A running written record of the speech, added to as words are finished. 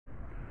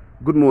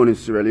Good morning,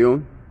 Sierra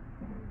Leone.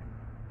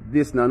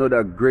 This is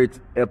another great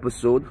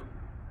episode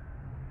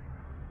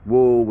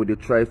where we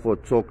try for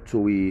talk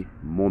to a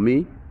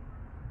MOMI,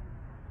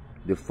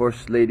 the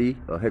First Lady,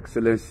 Her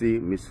Excellency,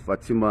 Miss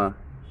Fatima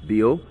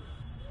B.O.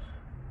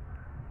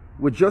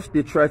 We just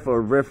try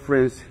for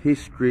reference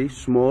history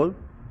small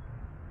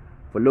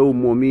for little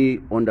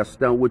MOMI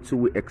understand what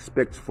we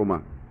expect from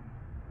her.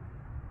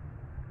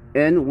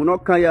 And we're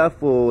not care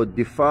for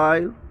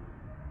defile,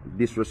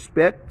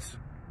 disrespect,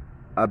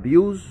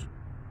 abuse,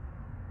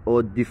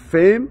 or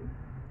defame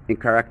in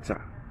character,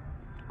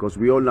 because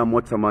we all know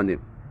what money.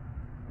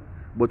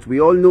 But we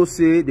all know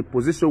say the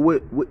position where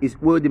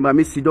the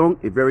Mami sit down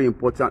is very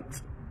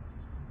important,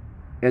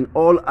 and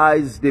all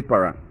eyes dey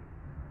para.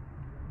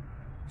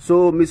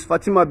 So Miss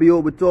Fatima B.O.,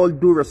 with all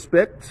due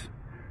respect,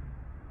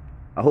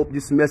 I hope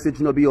this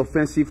message not be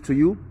offensive to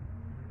you,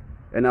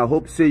 and I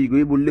hope say you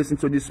able to listen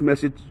to this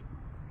message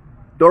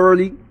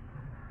thoroughly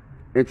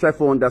and try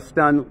to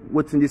understand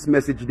what's in this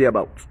message there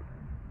about.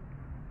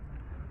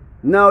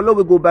 Now, let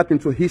me go back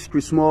into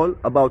history small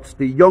about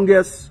the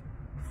youngest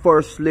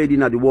First Lady in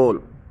the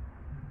world.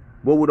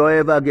 What would I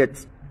ever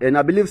get? And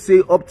I believe,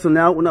 say, up to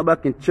now, when I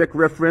back in check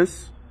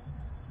reference,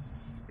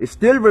 it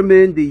still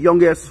remains the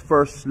youngest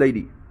First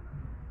Lady.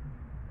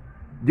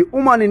 The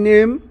woman in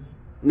name,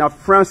 now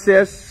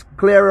Frances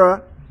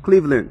Clara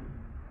Cleveland.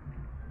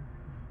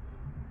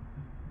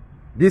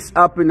 This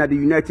happened at the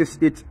United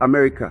States,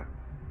 America.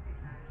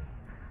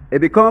 It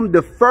became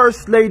the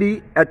First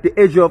Lady at the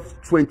age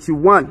of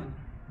 21.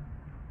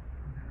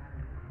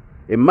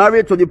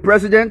 Married to the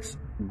President,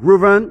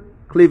 Grover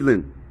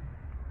Cleveland.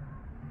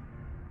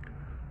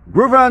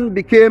 Grover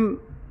became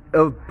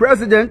a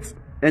president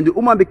and the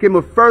woman became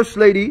a First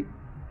Lady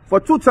for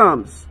 2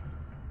 terms,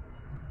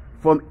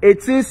 from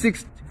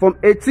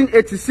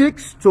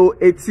 1886 to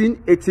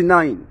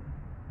 1889.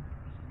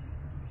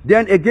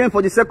 Then again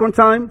for the second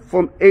time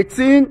from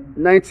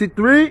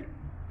 1893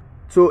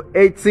 to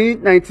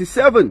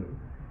 1897.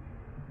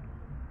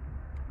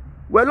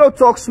 Well, let's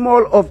talk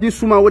small of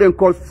this woman we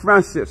call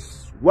Frances.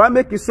 Why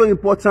make it so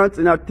important?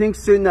 And I think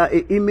saying that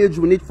an image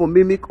we need for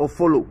mimic or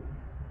follow.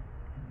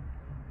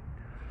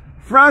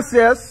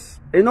 Frances,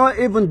 not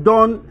even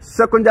done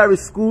secondary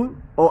school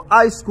or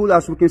high school,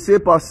 as we can say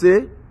per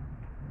se,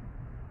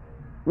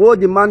 where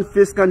the man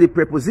face kind of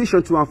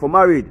preposition to and for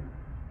married.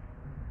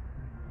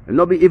 And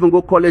not be even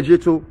go college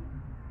too.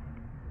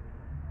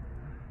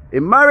 He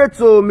married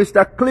to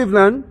Mr.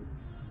 Cleveland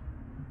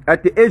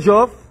at the age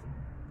of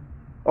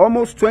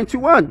almost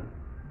 21.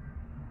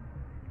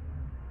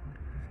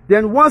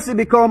 Then once he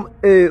become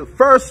a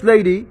First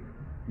Lady,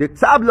 the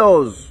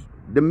tabloids,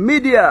 the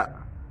media,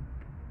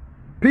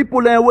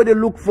 people then where they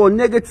look for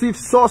negative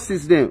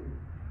sources then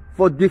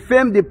for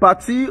defame the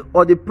party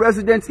or the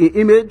president in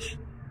image.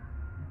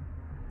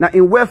 Now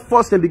in where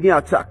first they begin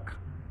attack.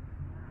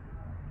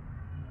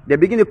 They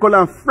begin to call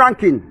her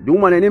Franklin, the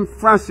woman named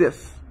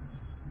Frances.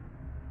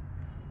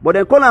 But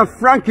they call her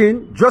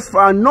Franklin just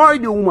for annoy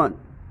the woman.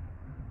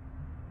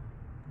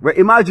 Well,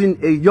 imagine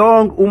a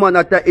young woman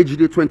at that age,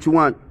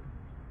 21.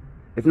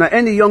 If not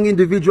any young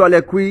individual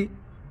like we,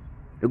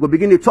 they go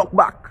begin to talk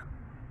back.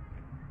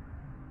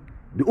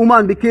 The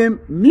woman became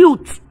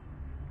mute.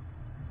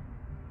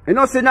 And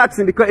not say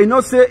nothing because he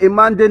not say a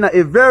man then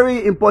a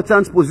very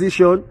important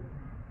position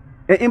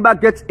and him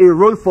back gets a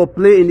role for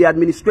play in the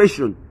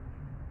administration.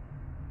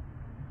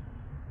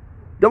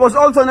 There was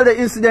also another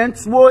incident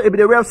where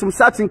they wear some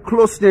certain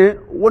clothes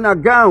there, one a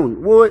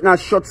gown, one a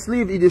short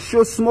sleeve, it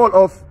shows small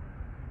of,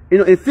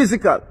 a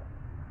physical.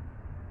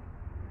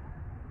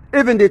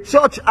 Even the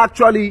church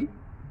actually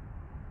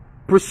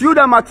pursued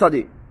that matter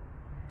there.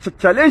 To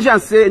challenge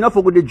and say, enough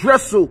for the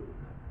dress so.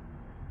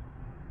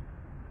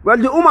 Well,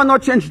 the woman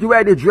not change the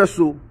way they dress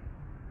so.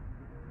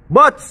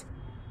 But,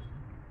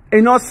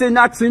 he not say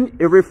nothing,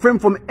 he refrain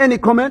from any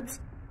comment.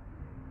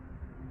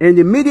 And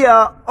the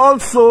media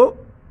also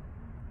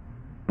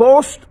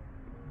post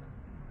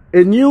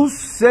a news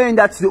saying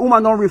that the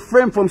woman don't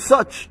refrain from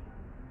such.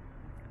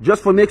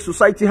 Just for make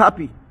society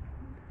happy.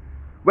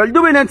 Well,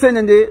 doing anything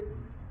in there,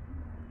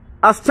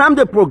 as time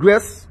they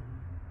progress,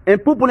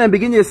 and people then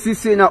begin to see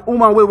saying a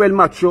woman well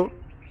mature,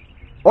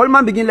 all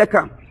man begin like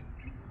her.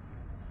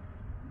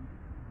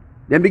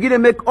 Then begin to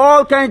make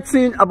all kind of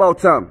things about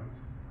them.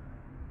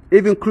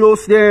 Even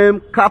close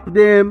them, cap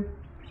them,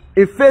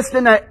 face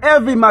them at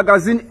every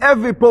magazine,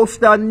 every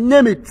poster,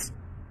 name it.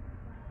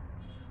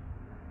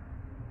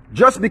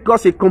 Just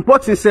because he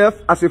comports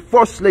himself as a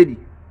First Lady.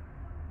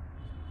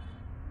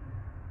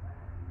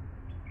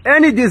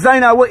 Any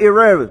designer where he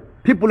wear,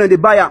 people in the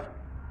buyer.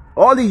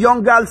 All the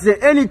young girls say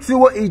anything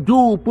what he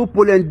do,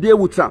 people and deal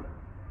with him.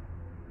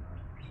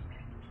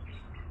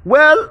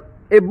 Well,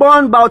 he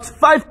born about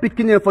 5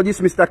 picking for this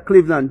Mr.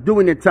 Cleveland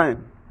during the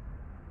time.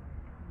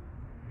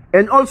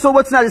 And also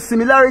what's now the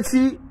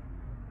similarity,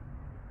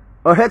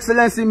 Her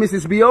Excellency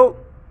Mrs. B.O.,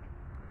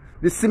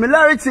 the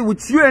similarity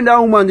with you and that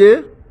woman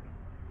there,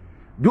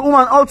 the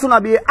woman also now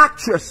be an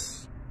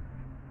actress.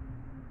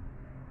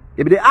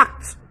 It be the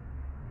act.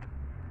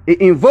 It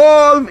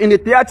involved in the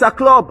theater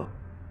club.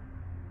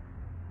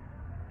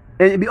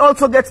 And he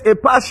also gets a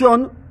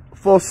passion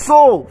for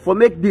soul, for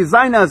make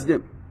designers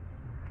them.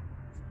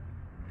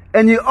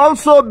 And he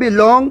also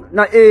belong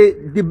na a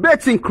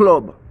debating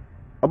club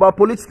about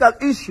political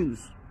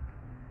issues.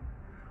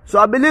 So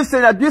I believe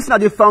say that this is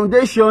the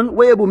foundation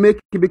where will make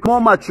you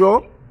become more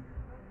mature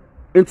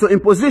into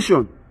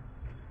imposition.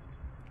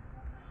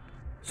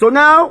 So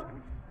now,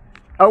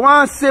 I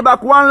want to say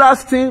back one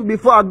last thing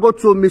before I go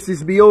to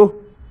Mrs. Bio,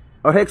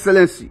 Her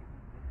Excellency.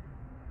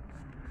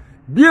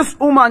 This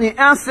woman, the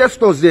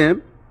ancestors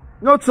them,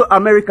 not to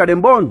America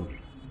them born.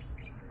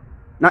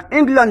 Now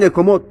England they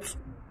come out.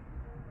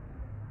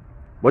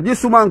 But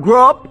this woman grew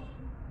up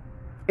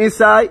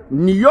inside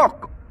New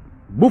York,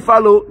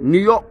 Buffalo, New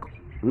York.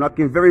 And I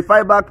can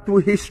verify back through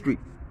history.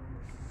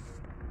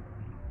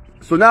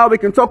 So now we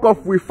can talk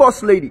of with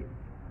First Lady.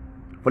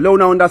 For let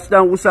now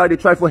understand who side they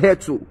try for her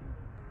to.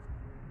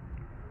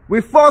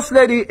 With First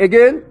Lady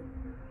again,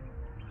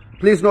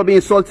 please not be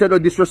insulted or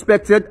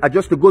disrespected. I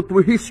just to go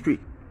through history.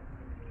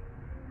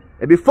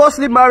 And be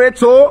firstly married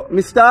to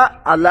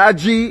Mr.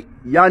 Alhaji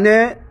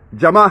Yane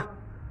Jama.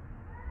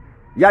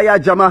 Yaya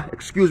Jama,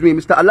 excuse me,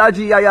 Mr.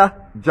 Alhaji Yaya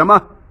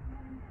Jama.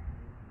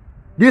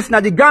 This na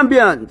the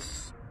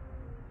Gambians.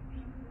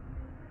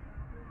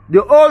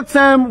 The old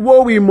time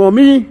where we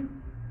MOMI,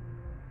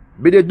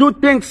 but they do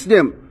things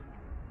them.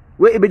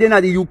 Where it be in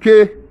the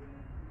UK.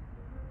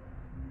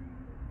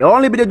 They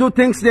only be they do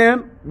things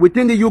them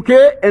within the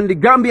UK and the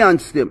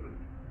Gambians them.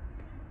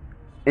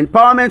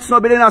 Empowerment's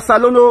not be in a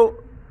Salono.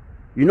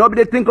 You know, be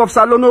they think of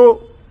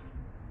Salono.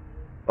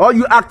 All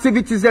your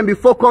activities then be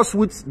focused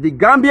with the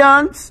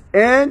Gambians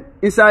and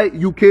inside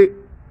UK.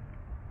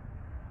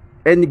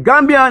 And the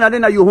Gambian and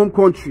then at your home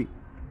country.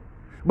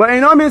 But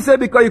you know me say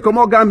because you come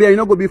out Gambia, you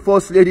not go be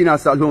First Lady in a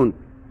salon.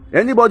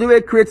 Anybody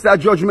who creates that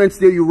judgment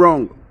say you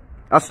wrong.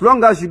 As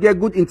long as you get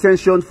good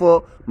intention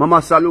for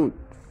Mama Saloon.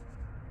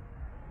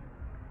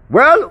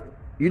 Well,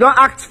 you don't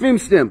act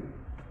films them.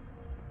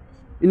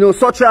 You know,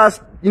 such as,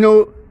 you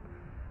know,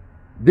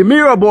 The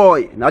Mirror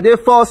Boy. Now they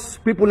force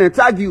people and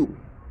tag you.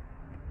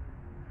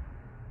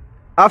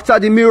 After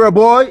The Mirror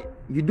Boy,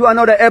 you do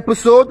another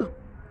episode,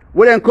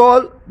 what they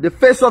call The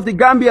Face of the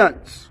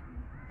Gambians.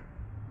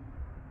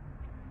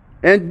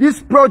 And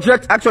this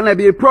project actually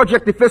be a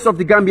project, The Face of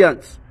the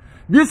Gambians.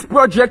 This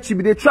project should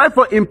be they try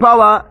for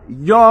empower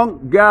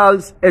young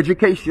girls'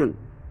 education.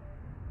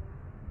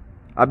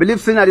 I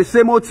believe saying that the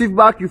same motive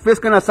back you face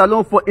kind of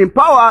salon for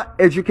empower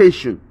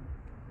education.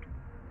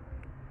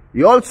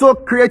 You also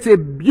create a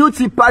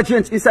beauty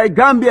pageant inside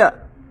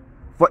Gambia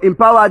for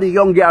empower the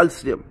young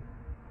girls them.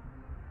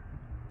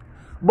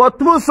 But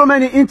through so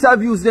many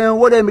interviews then,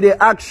 what they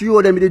ask you,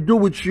 what they do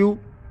with you,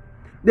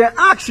 they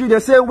ask you, they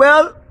say,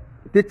 well,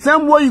 the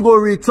time where you go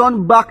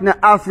return back na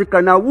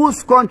Africa, now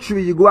whose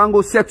country you go and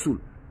go settle?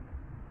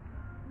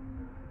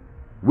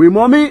 We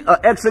MOMI, Her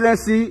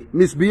Excellency,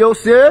 Miss Bio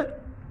say,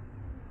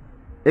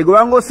 you go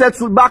and go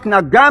settle back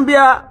na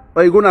Gambia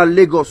or you go na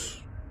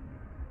Lagos.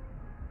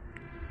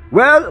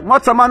 Well,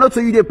 what a man not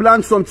to you they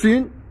plan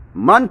something.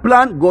 Man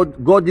plan,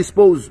 God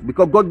dispose,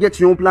 because God gets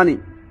your own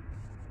planning.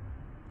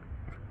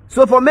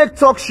 So for make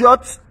talk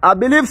short, I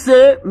believe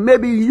say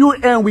maybe you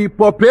and we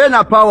prepare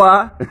na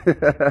power.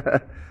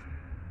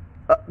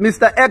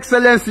 Mr.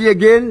 Excellency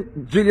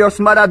again, Julius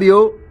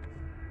Madabio.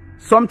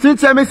 Something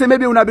tell me say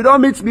maybe we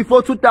don't meet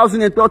before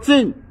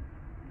 2013.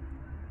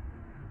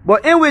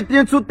 But in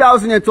within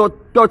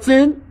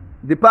 2013,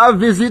 the power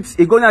visits,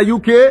 he go to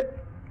UK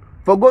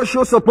for go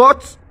show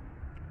support.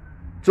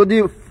 So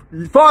the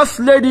First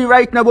Lady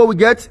right now what we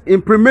get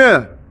in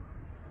premiere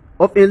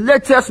of a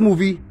latest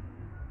movie.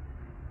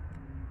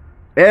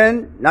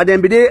 And now them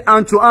be there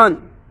hand to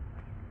hand.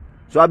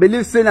 So I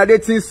believe saying that they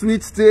think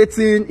sweet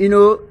stating, you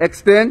know,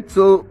 extend.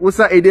 So what's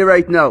that a day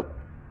right now?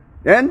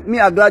 And me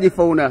are glad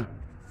for una.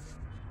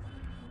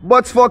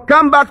 But for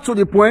come back to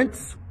the point,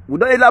 we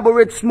don't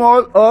elaborate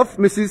small of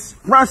Mrs.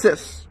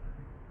 Frances.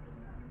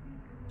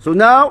 So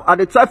now, at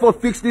the time for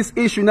fix this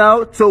issue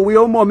now, so we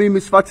all MOMI,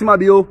 Miss Fatima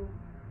Bio.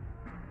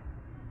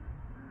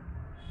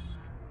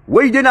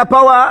 Where you didn't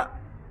power,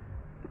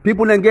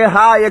 people then get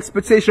high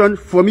expectation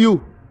from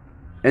you.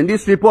 And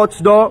this report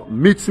though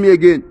meets me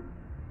again.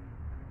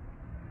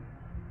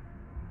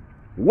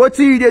 What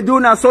they do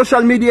on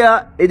social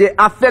media, it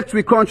affects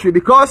we country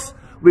because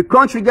we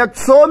country get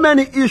so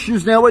many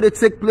issues now where they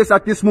take place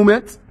at this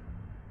moment.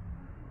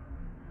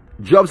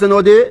 Jobs and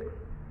all day,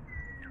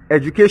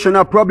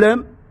 educational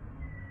problem,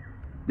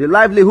 the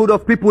livelihood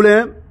of people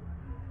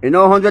you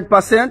know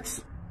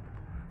 100%.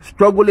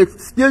 Struggle it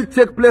still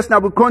take place in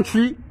our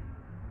country.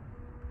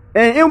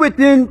 And in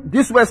within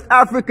this West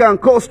African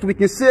coast, we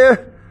can say,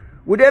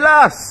 with the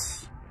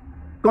last,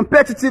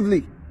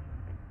 competitively.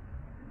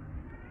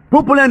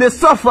 People and they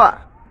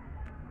suffer.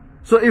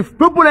 So if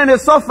people and they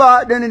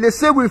suffer, then they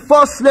say we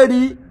First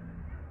Lady,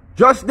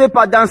 just they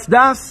per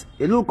dance,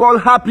 they look all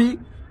happy.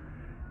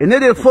 And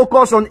then they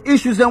focus on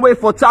issues and way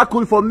for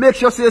tackle, for make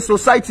sure say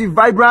society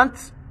vibrant.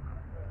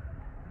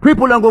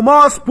 People and go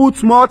more put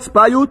smart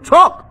by you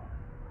talk.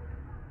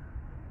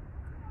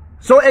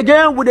 So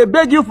again, would they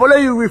beg you for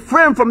let you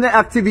refrain from the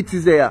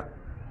activities there?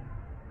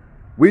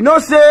 We know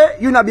say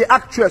you not be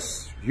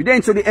actress. You dey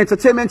into the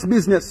entertainment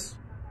business.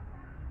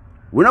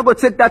 We're not going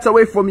to take that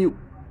away from you.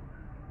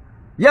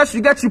 Yes,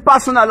 you get your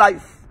personal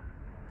life.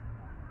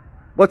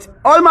 But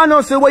all man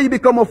knows say when you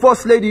become a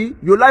first lady,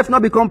 your life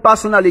not become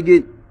personal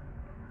again.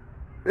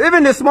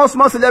 Even the small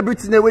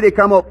celebrities, the way they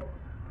come up.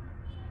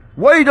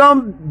 When you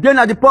don't gain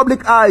at the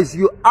public eyes,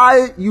 your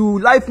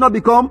life not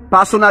become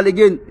personal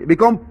again. It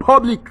become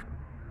public.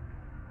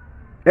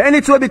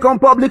 Anything will become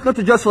public, not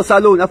just for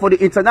salon, and for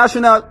the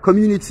international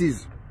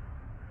communities.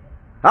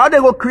 How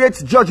they will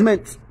create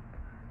judgment,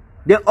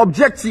 their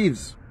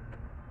objectives.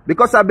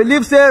 Because I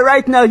believe, say,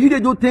 right now, you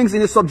do things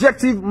in a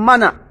subjective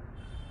manner.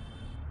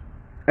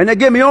 And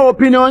again, my own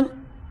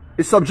opinion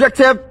is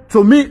subjective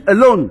to me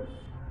alone.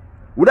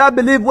 Would I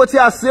believe what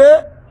you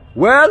say?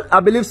 Well, I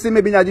believe, say,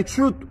 maybe not the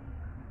truth.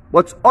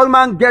 But all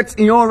man gets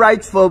in your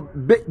rights for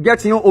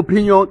getting your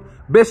opinion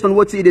based on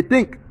what they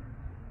think.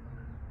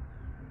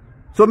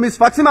 So, Miss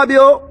Fatima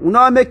Bio, will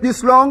not make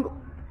this long.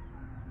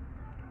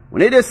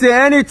 When they say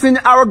anything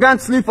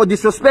arrogantly for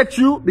disrespect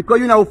you, because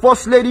you're now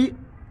first lady,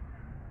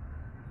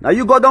 now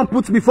you go down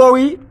put before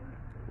we,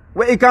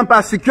 where it can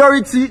pass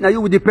security, now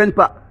you will depend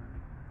pa,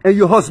 and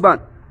your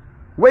husband.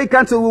 Where it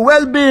can to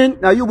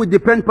well-being, now you will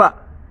depend pa,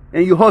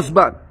 and your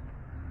husband.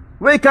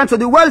 Where it can to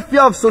the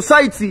welfare of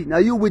society, now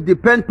you will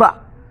depend pa,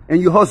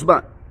 and your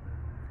husband.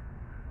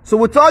 So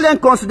with all in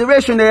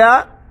consideration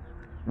there,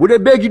 with a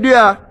beg you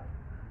there,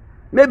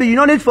 maybe you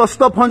don't need for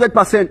stop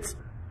 100%,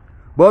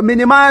 but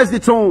minimize the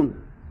tone.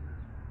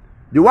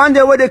 The one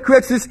day where they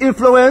create this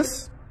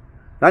influence,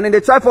 and in the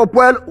type of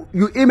well,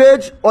 you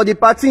image or the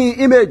party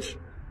image.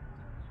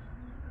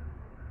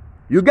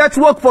 You get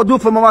work for do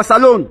from our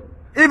salon,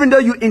 even though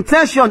you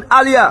intention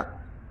earlier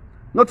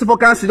not to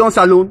for sit down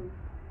salon.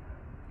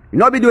 You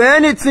not be doing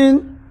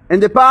anything in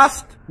the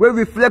past where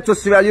reflect to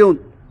Sierra Leone.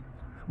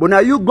 But now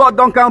you God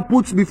don't can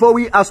put before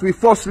we as we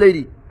first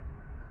lady.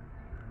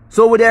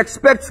 So we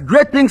expect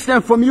great things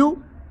then from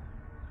you.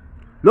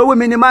 Lord, we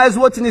minimize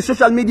what in the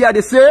social media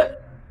they say.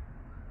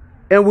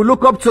 And we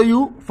look up to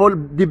you for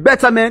the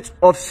betterment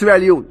of Sierra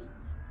Leone.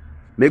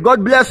 May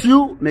God bless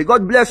you. May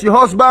God bless your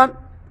husband.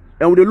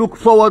 And we look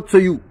forward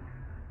to you.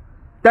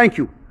 Thank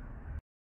you.